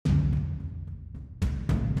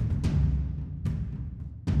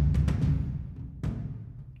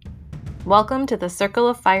Welcome to the Circle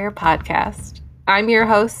of Fire podcast. I'm your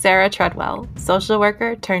host, Sara Treadwell, social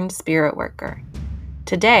worker turned spirit worker.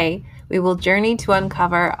 Today, we will journey to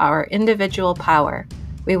uncover our individual power.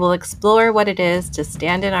 We will explore what it is to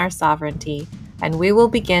stand in our sovereignty, and we will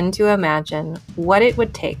begin to imagine what it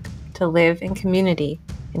would take to live in community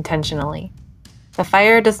intentionally. The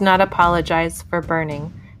fire does not apologize for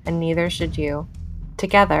burning, and neither should you.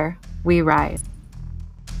 Together, we rise.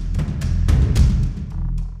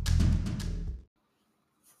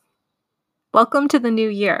 Welcome to the new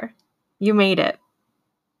year. You made it.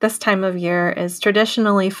 This time of year is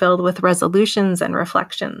traditionally filled with resolutions and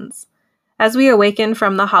reflections. As we awaken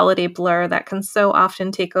from the holiday blur that can so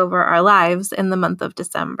often take over our lives in the month of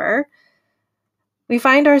December, we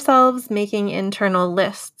find ourselves making internal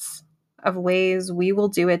lists of ways we will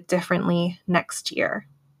do it differently next year.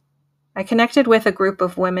 I connected with a group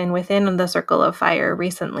of women within the Circle of Fire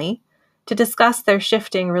recently to discuss their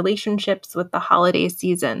shifting relationships with the holiday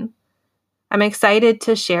season. I'm excited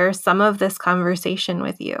to share some of this conversation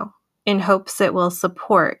with you in hopes it will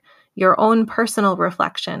support your own personal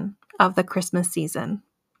reflection of the Christmas season.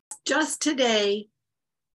 Just today,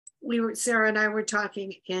 Sara and I were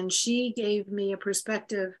talking, and she gave me a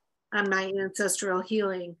perspective on my ancestral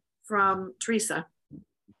healing from Teresa.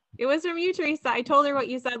 It was from you, Teresa. I told her what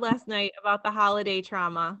you said last night about the holiday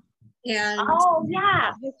trauma. And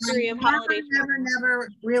history of holiday trauma. Never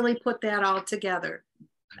really put that all together,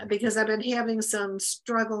 because I've been having some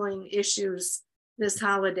struggling issues this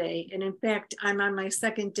holiday. And in fact, I'm on my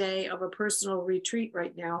second day of a personal retreat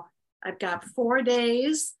right now. I've got 4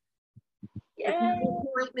 days, no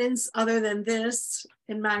appointments other than this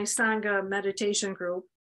in my Sangha meditation group.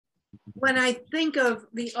 When I think of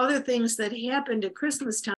the other things that happened at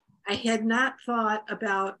Christmas time, I had not thought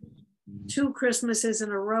about 2 Christmases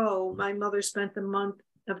in a row. My mother spent the month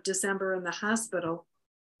of December in the hospital.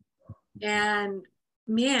 And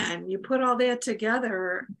man, you put all that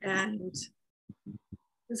together, and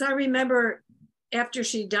as I remember, after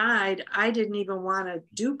she died, I didn't even want to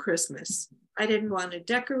do Christmas. I didn't want to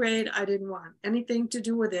decorate. I didn't want anything to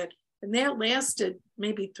do with it. And that lasted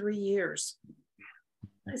maybe 3 years.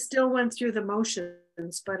 I still went through the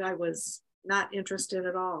motions, but I was not interested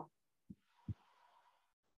at all.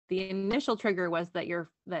 The initial trigger was that your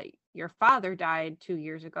father died 2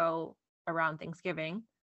 years ago around Thanksgiving.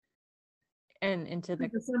 And into the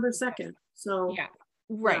December 2nd. So yeah,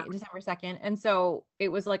 right. Yeah. December 2nd. And so it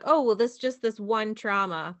was like, oh, well, this one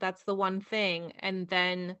trauma, that's the one thing. And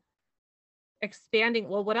then expanding,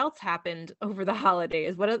 well, what else happened over the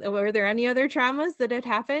holidays? Were there any other traumas that had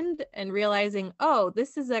happened? And realizing, oh,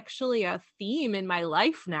 this is actually a theme in my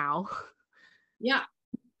life now. Yeah.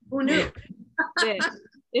 Who knew?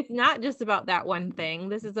 It's not just about that one thing.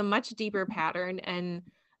 This is a much deeper pattern. And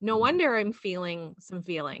no wonder I'm feeling some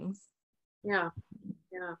feelings. Yeah.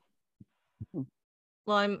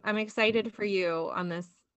 Well, I'm excited for you on this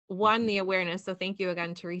one, the awareness. So thank you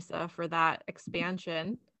again, Teresa, for that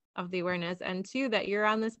expansion of the awareness, and 2, that you're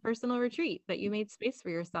on this personal retreat, that you made space for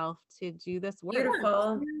yourself to do this work.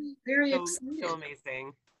 Beautiful. Very exciting. So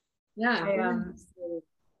amazing. Yeah.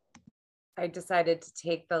 I decided to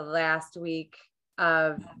take the last week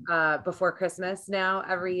of before Christmas now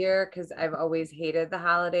every year, because I've always hated the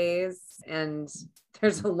holidays, and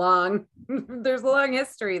there's a long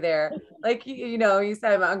history there. Like, you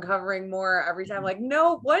said, I'm uncovering more every time. Like,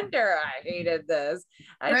 no wonder I hated this.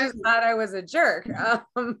 I just thought I was a jerk.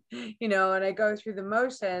 And I go through the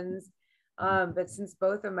motions. But since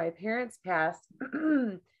both of my parents passed,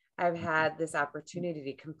 I've had this opportunity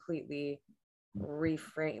to completely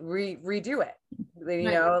redo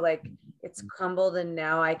it. Like, it's crumbled, and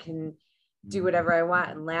now I can do whatever I want.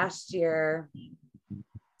 And last year,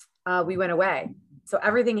 we went away. So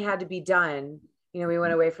everything had to be done. We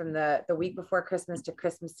went away from the week before Christmas to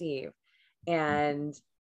Christmas Eve. And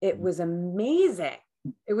it was amazing.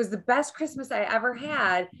 It was the best Christmas I ever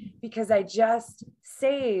had, because I just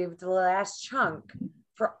saved the last chunk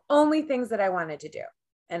for only things that I wanted to do,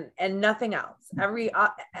 and nothing else. Every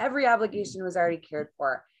obligation was already cared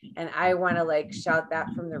for. And I want to shout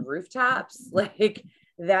that from the rooftops.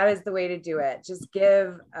 That is the way to do it. Just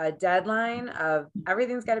give a deadline of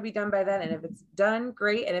everything's got to be done by then. And if it's done,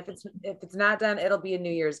 great. And if it's not done, it'll be a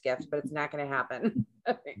New Year's gift, but it's not going to happen.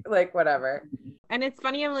 Whatever. And it's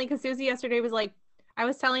funny, Emily, because Suzie yesterday was like, I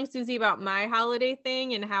was telling Suzie about my holiday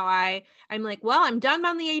thing and how I'm like, well, I'm done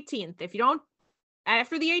on the 18th. If you don't,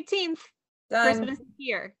 after the 18th, done. Christmas is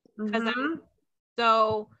here. Mm-hmm.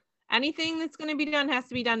 So anything that's going to be done has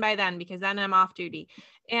to be done by then, because then I'm off duty.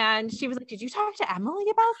 And she was like, did you talk to Emily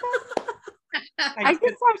about this? I just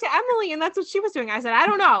talked to Emily, and that's what she was doing. I said, I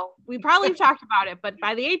don't know. We probably have talked about it, but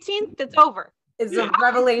by the 18th, it's over. It's a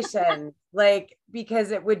revelation, like, because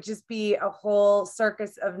it would just be a whole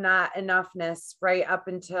circus of not enoughness right up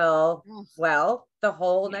until, well, the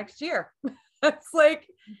whole next year. It's like,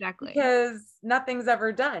 exactly, because nothing's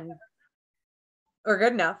ever done or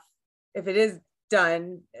good enough. If it is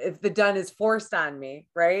done, if the done is forced on me,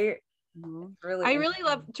 right? Really, I really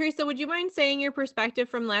love, Teresa, would you mind saying your perspective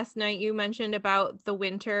from last night? You mentioned about the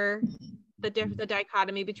winter, the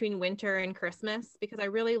dichotomy between winter and Christmas, because I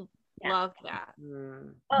really love that.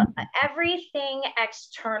 Well, everything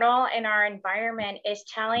external in our environment is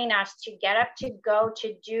telling us to get up, to go,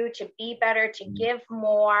 to do, to be better, to give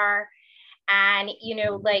more. And, you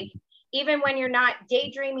know, like, even when you're not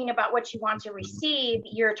daydreaming about what you want to receive,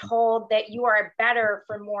 you're told that you are better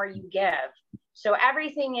for more you give. So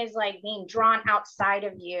everything is like being drawn outside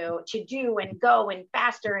of you to do and go and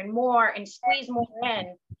faster and more and squeeze more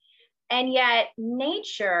in. And yet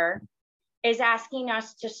nature is asking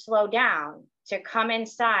us to slow down, to come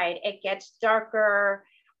inside. It gets darker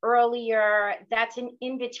earlier. That's an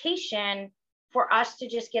invitation for us to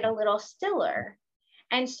just get a little stiller.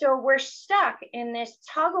 And so we're stuck in this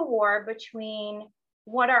tug of war between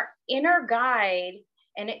what our inner guide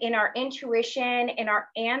and in our intuition, in our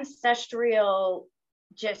ancestral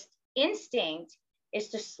just instinct is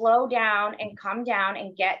to slow down and come down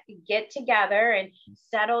and get together and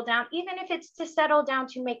settle down, even if it's to settle down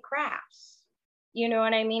to make crafts. You know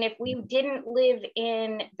what I mean? If we didn't live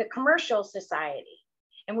in the commercial society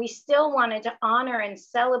and we still wanted to honor and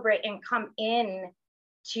celebrate and come in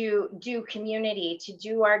to do community, to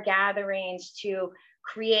do our gatherings, to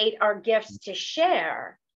create our gifts to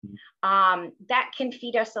share, that can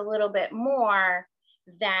feed us a little bit more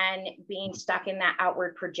than being stuck in that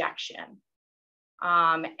outward projection.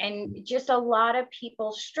 And just a lot of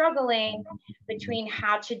people struggling between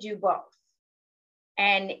how to do both.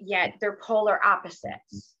 And yet they're polar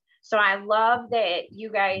opposites. So I love that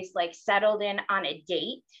you guys like settled in on a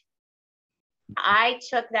date. I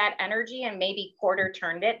took that energy and maybe quarter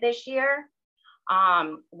turned it this year.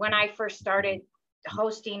 When I first started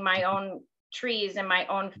hosting my own trees and my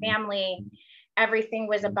own family, everything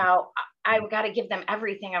was about, I got to give them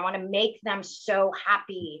everything. I want to make them so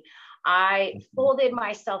happy. I folded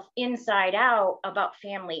myself inside out about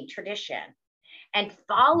family tradition and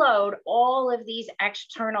followed all of these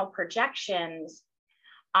external projections.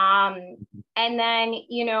 And then,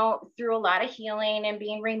 you know, through a lot of healing and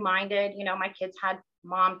being reminded, you know, my kids had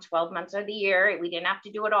mom 12 months of the year. We didn't have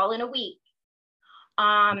to do it all in a week.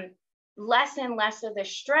 Less and less of the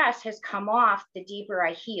stress has come off the deeper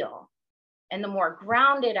I heal and the more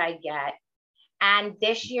grounded I get. And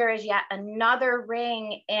this year is yet another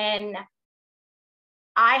ring in,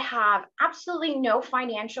 I have absolutely no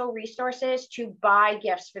financial resources to buy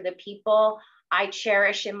gifts for the people I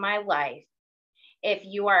cherish in my life. If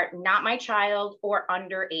you are not my child or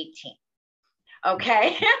under 18,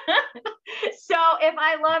 okay? So if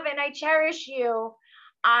I love and I cherish you,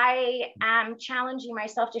 I am challenging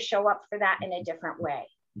myself to show up for that in a different way.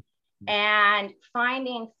 And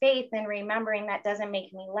finding faith and remembering that doesn't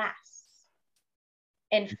make me less.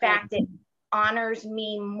 In fact, it honors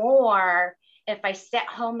me more if I sit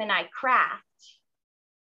home and I craft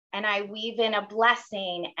and I weave in a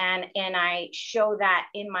blessing and I show that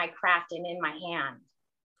in my craft and in my hand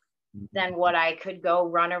than what I could go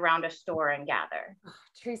run around a store and gather.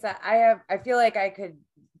 Teresa, I feel like I could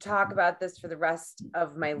talk about this for the rest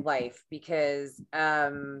of my life because I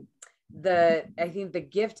think the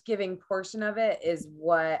gift giving portion of it is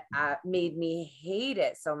what made me hate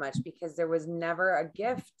it so much, because there was never a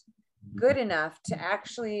gift good enough to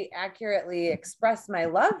actually accurately express my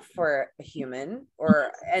love for a human,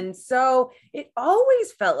 and so it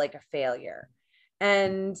always felt like a failure.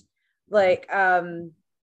 And like the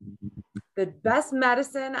best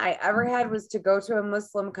medicine I ever had was to go to a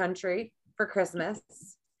Muslim country for Christmas,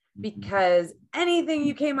 because anything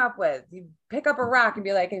you came up with, you pick up a rock and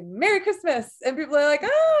be like, Merry Christmas. And people are like,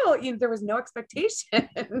 oh, you know, there was no expectation.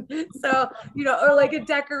 So, you know, or like a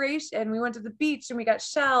decoration. We went to the beach and we got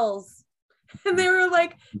shells and they were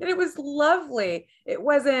like, and it was lovely. It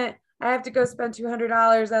wasn't, I have to go spend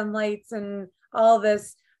 $200 on lights and all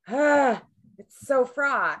this. It's so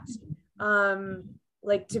fraught.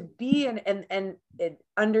 Like to be and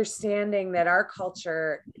understanding that our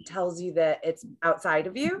culture tells you that it's outside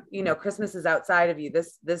of you, you know, Christmas is outside of you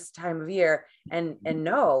this time of year. And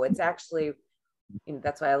no, it's actually, you know,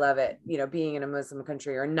 that's why I love it, you know, being in a Muslim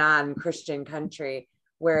country or non-Christian country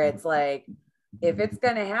where it's like, if it's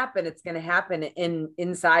going to happen, it's going to happen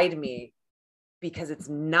inside me because it's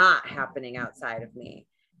not happening outside of me.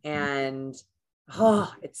 and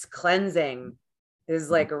it's cleansing. Is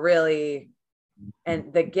like really,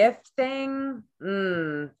 and the gift thing,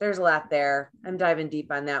 there's a lot there. I'm diving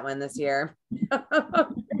deep on that one this year.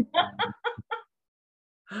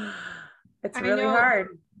 It's really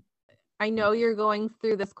hard. I know you're going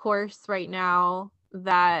through this course right now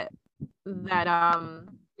that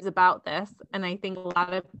is about this, and I think a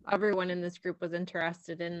lot of everyone in this group was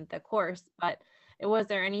interested in the course. But was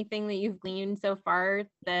there anything that you've gleaned so far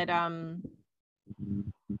that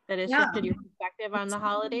has shifted your perspective on the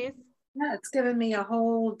holidays? Yeah, it's given me a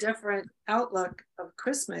whole different outlook of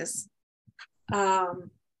Christmas.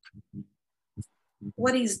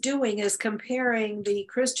 What he's doing is comparing the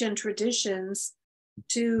Christian traditions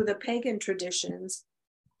to the pagan traditions,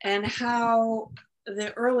 and how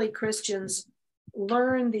the early Christians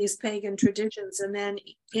learned these pagan traditions and then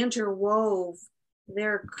interwove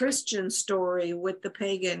their Christian story with the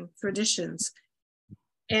pagan traditions.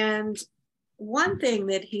 And one thing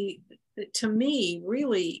that to me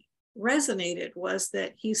really resonated was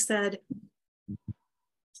that he said,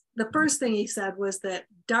 the first thing he said was that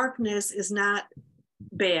darkness is not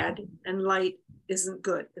bad and light isn't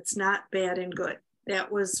good. It's not bad and good.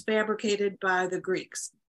 That was fabricated by the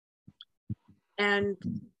Greeks. And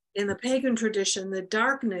in the pagan tradition, the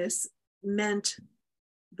darkness meant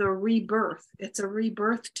the rebirth. It's a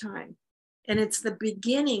rebirth time. And it's the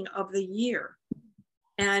beginning of the year.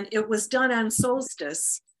 And it was done on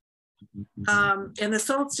solstice. And the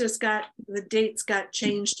solstice the dates got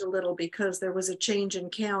changed a little because there was a change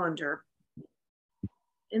in calendar.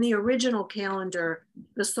 In the original calendar,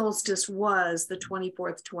 the solstice was the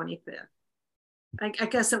 24th, 25th. I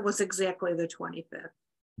guess it was exactly the 25th,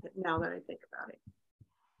 now that I think about it.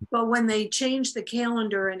 But when they changed the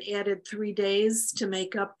calendar and added 3 days to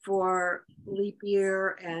make up for leap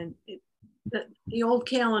year, and the old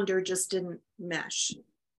calendar just didn't mesh.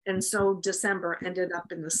 And so December ended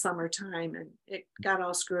up in the summertime and it got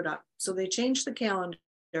all screwed up. So they changed the calendar.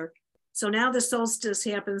 So now the solstice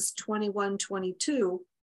happens 21-22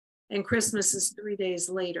 and Christmas is 3 days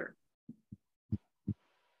later.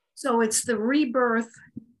 So it's the rebirth,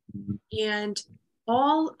 and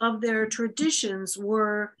all of their traditions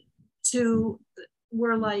were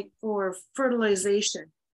like for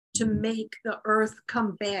fertilization, to make the earth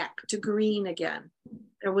come back to green again.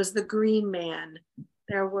 There was the green man.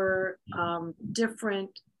 There were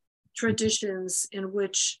different traditions in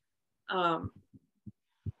which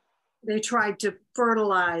they tried to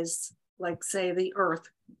fertilize, like say the earth,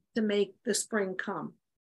 to make the spring come.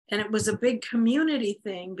 And it was a big community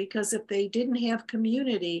thing, because if they didn't have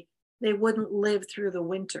community, they wouldn't live through the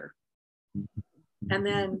winter. And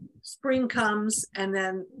then spring comes, and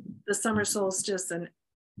then the summer solstice, and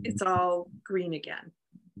it's all green again.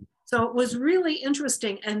 So it was really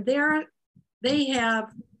interesting. And they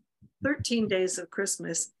have 13 days of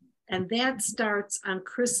Christmas, and that starts on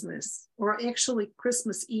Christmas, or actually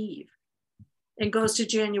Christmas Eve, and goes to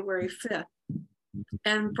January 5th.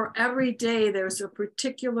 And for every day, there's a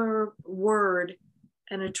particular word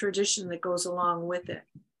and a tradition that goes along with it.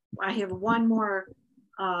 I have one more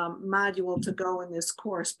module to go in this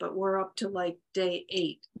course, but we're up to like day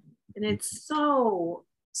 8. And it's so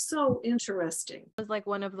interesting. It was like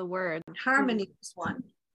one of the words. Harmony was one.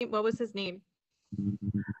 What was his name?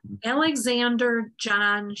 Alexander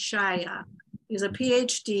John Shaya. He's a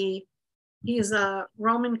PhD. He's a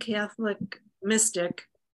Roman Catholic mystic,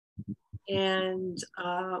 and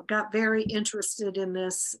got very interested in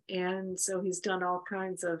this. And so he's done all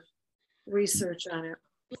kinds of research on it.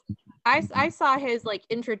 I saw his like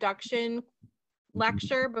introduction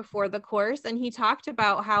lecture before the course, and he talked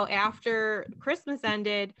about how after Christmas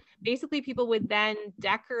ended, basically people would then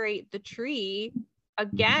decorate the tree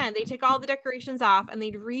again. They take all the decorations off and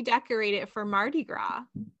they'd redecorate it for Mardi Gras.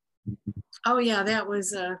 Oh yeah, that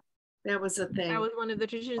was a thing. That was one of the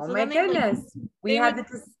traditions. Oh my goodness. We had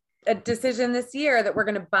a decision this year that we're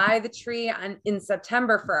going to buy the tree in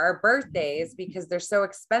September for our birthdays, because they're so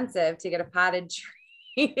expensive to get a potted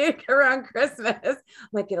tree around Christmas.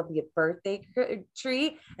 Like, it'll be a birthday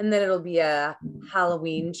tree, and then it'll be a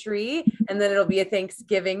Halloween tree, and then it'll be a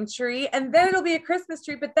Thanksgiving tree, and then it'll be a Christmas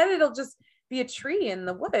tree, but then it'll just be a tree in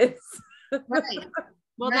the woods. Right.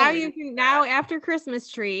 Well, right. now after Christmas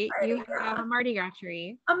tree, you have a Mardi Gras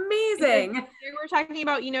tree. Amazing. We're talking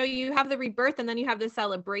about, you have the rebirth, and then you have the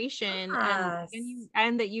celebration, yes.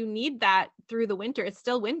 and that you need that through the winter. It's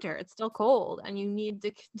still winter. It's still cold, and you need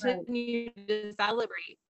to continue to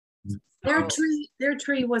celebrate. Their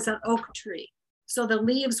tree was an oak tree, so the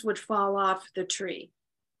leaves would fall off the tree,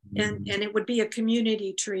 and it would be a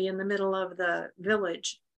community tree in the middle of the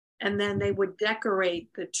village, and then they would decorate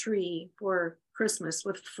the tree for Christmas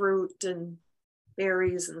with fruit and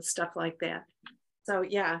berries and stuff like that. So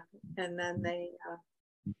yeah, and then they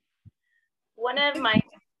one of my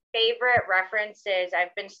favorite references,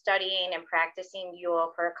 I've been studying and practicing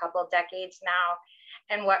Yule for a couple decades now,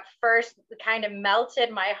 and what first kind of melted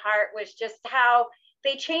my heart was just how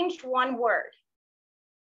they changed one word.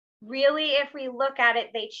 Really, if we look at it,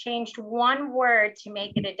 they changed one word to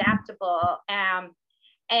make it adaptable, and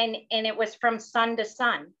it was from sun to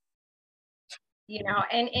sun, you know,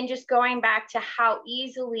 and just going back to how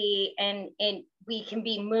easily and we can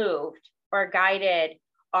be moved or guided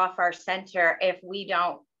off our center if we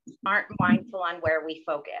aren't mindful on where we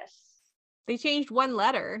focus. They changed one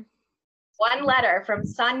letter From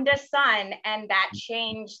sun to sun, and that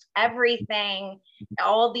changed everything,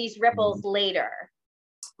 all these ripples later.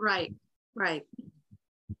 Right.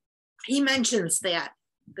 He mentions that,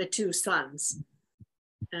 the two suns.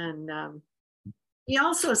 And he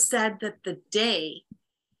also said that the day,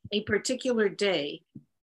 a particular day,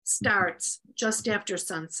 starts just after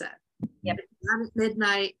sunset. Yep. Not at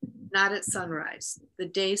midnight, not at sunrise. The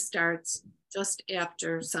day starts just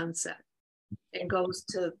after sunset and goes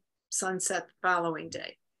to sunset the following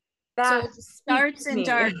day. That so it starts in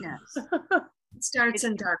darkness. It starts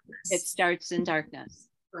in darkness. It starts in darkness.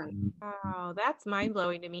 Right. Oh, that's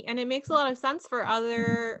mind-blowing to me. And it makes a lot of sense for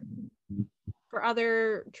other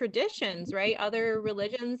traditions, right? Other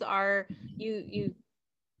religions are you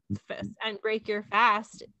and break your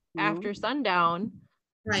fast after sundown.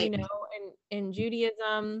 Right. You know, and in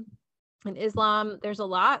Judaism and Islam, there's a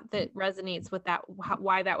lot that resonates with that,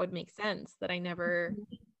 why that would make sense that I never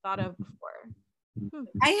thought of before.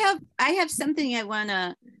 I have something I want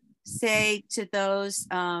to say to those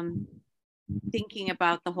thinking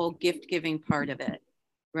about the whole gift giving part of it,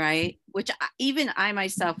 right? Which even I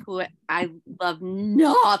myself, who I love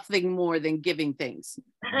nothing more than giving things.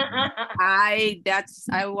 I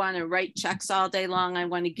want to write checks all day long. I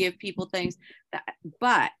want to give people things,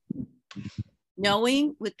 but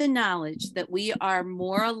knowing with the knowledge that we are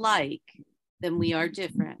more alike than we are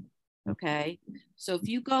different. Okay. So if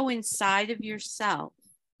you go inside of yourself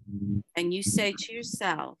and you say to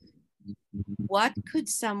yourself, what could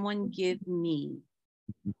someone give me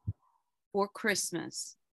for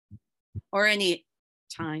Christmas or any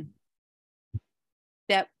time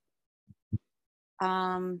that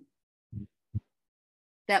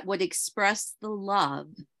that would express the love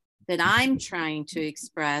that I'm trying to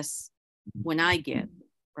express when I give,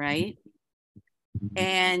 right?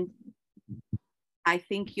 And I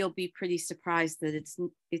think you'll be pretty surprised that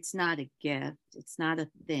it's not a gift, it's not a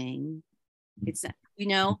thing. It's, you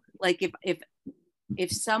know, like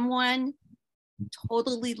if someone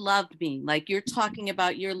totally loved me, like you're talking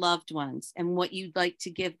about your loved ones and what you'd like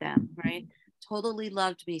to give them, right? Totally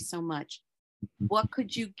loved me so much. What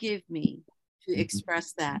could you give me to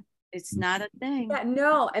express that? It's not a thing. Yeah,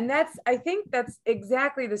 no, and I think that's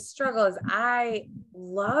exactly the struggle. Is I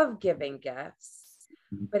love giving gifts,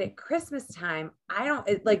 but at Christmas time,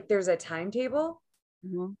 like there's a timetable,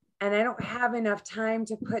 and I don't have enough time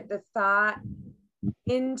to put the thought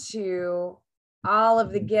into all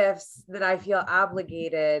of the gifts that I feel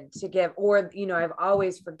obligated to give, or, you know, I've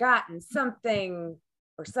always forgotten something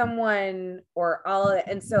or someone or all of it.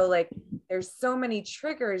 And so like, there's so many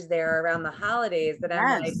triggers there around the holidays that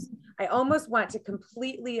I'm like, I almost want to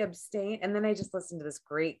completely abstain. And then I just listened to this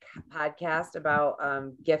great podcast about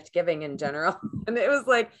gift giving in general. And it was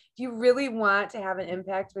like, if you really want to have an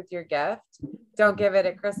impact with your gift, don't give it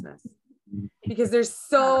at Christmas, because there's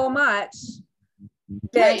so much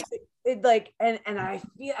that it like, and I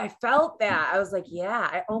felt that I was like, yeah,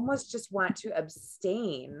 I almost just want to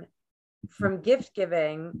abstain from gift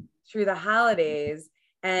giving through the holidays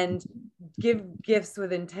and give gifts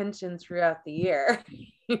with intention throughout the year.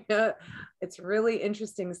 You know, it's really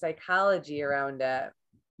interesting psychology around it.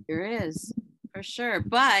 There is, for sure.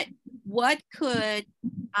 But what could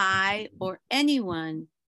I or anyone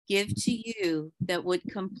give to you that would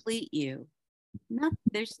complete you?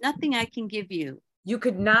 There's nothing I can give you. You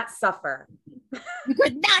could not suffer. You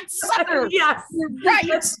could not suffer. Yes, you're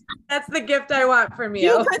right. That's the gift I want from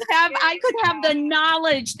you. I could have the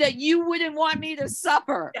knowledge that you wouldn't want me to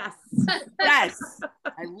suffer. Yes. Yes.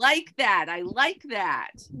 I like that.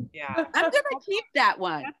 Yeah. I'm gonna keep that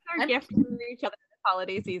one. That's our gift for each other this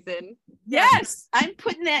holiday season. Yes, I'm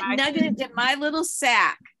putting that nugget in my little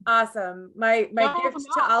sack. Awesome. My gift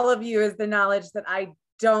to all of you is the knowledge that I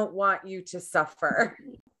don't want you to suffer.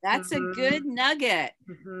 That's a good nugget,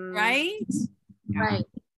 right? Right.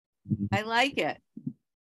 I like it.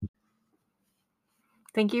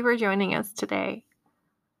 Thank you for joining us today.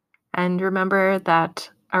 And remember that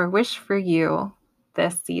our wish for you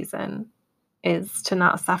this season is to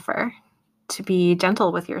not suffer, to be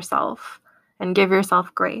gentle with yourself, and give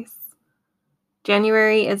yourself grace.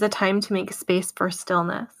 January is a time to make space for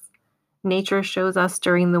stillness. Nature shows us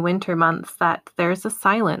during the winter months that there's a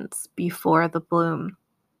silence before the bloom.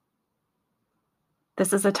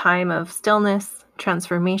 This is a time of stillness,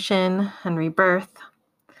 transformation, and rebirth.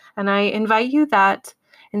 And I invite you that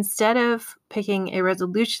instead of picking a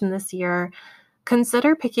resolution this year,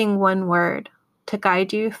 consider picking one word to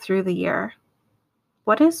guide you through the year.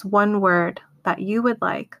 What is one word that you would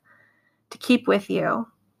like to keep with you,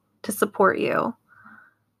 to support you,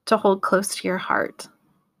 to hold close to your heart?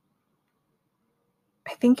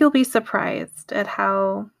 I think you'll be surprised at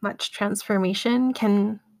how much transformation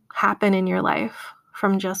can happen in your life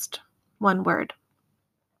from just one word.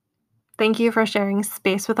 Thank you for sharing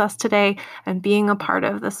space with us today and being a part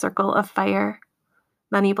of the Circle of Fire.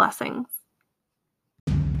 Many blessings.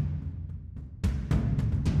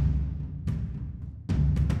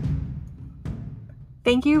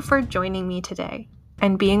 Thank you for joining me today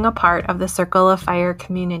and being a part of the Circle of Fire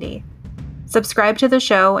community. Subscribe to the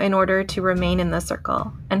show in order to remain in the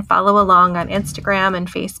circle and follow along on Instagram and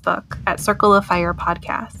Facebook at Circle of Fire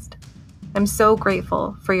Podcast. I'm so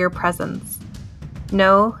grateful for your presence.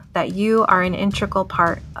 Know that you are an integral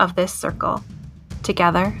part of this circle.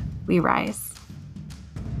 Together, we rise.